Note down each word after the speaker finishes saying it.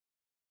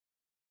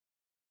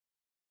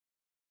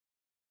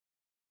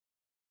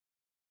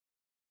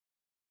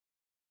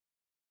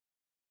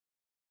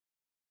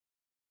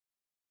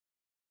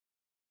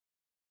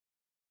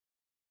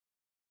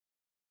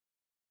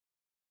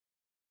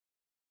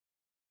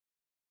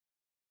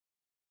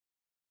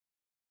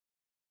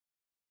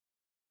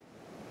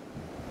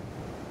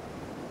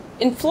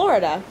In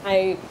Florida,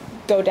 I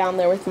go down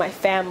there with my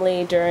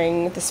family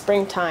during the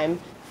springtime.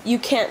 You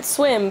can't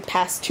swim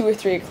past 2 or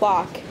 3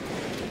 o'clock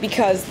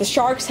because the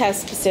sharks have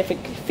specific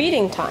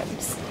feeding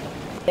times.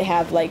 They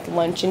have like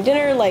lunch and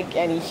dinner like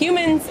any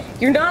humans.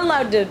 You're not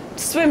allowed to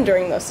swim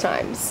during those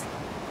times.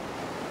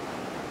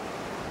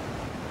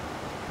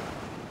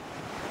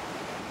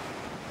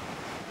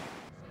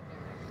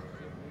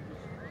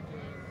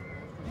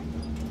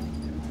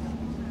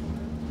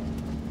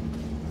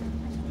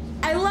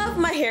 I love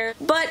my hair,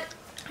 but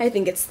I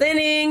think it's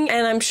thinning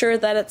and I'm sure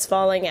that it's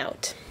falling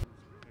out.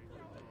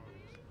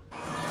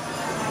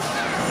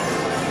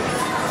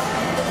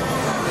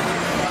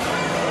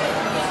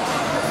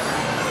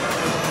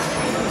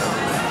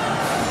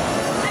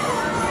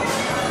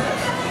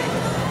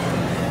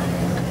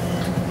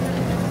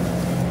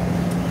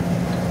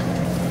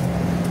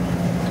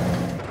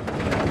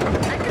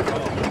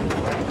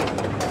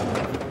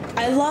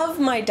 I love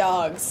my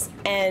dogs,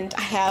 and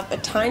I have a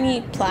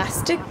tiny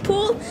plastic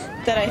pool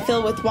that I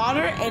fill with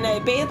water and I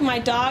bathe my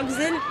dogs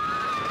in.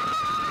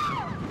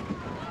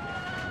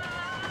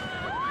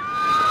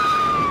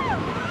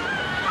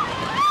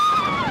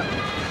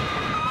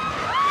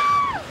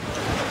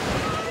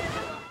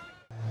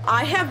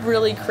 I have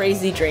really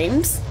crazy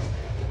dreams.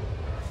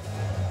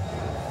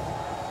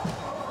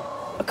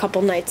 A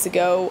couple nights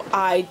ago,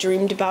 I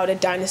dreamed about a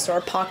dinosaur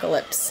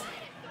apocalypse.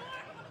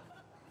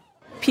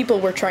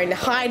 People were trying to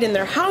hide in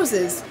their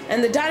houses,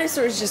 and the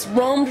dinosaurs just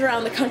roamed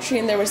around the country,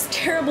 and there was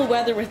terrible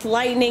weather with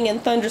lightning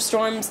and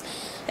thunderstorms,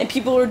 and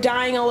people were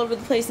dying all over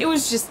the place. It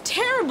was just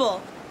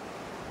terrible.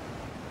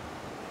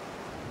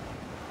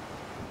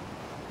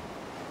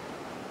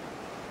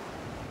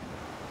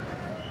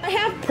 I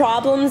have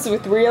problems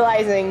with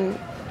realizing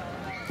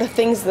the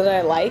things that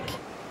I like.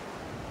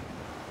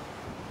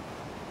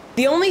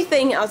 The only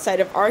thing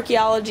outside of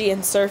archaeology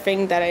and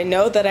surfing that I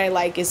know that I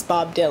like is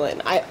Bob Dylan.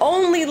 I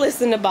only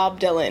listen to Bob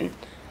Dylan.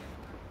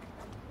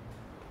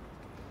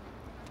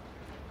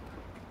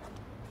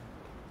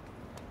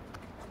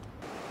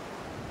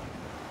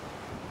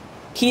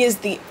 He is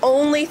the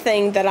only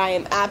thing that I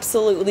am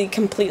absolutely,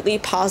 completely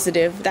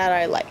positive that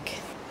I like.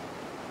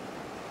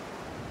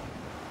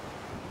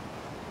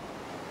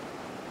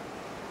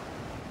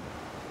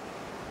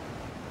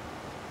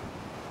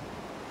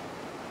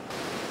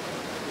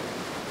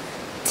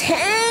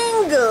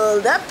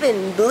 Tangled up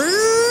in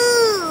blue.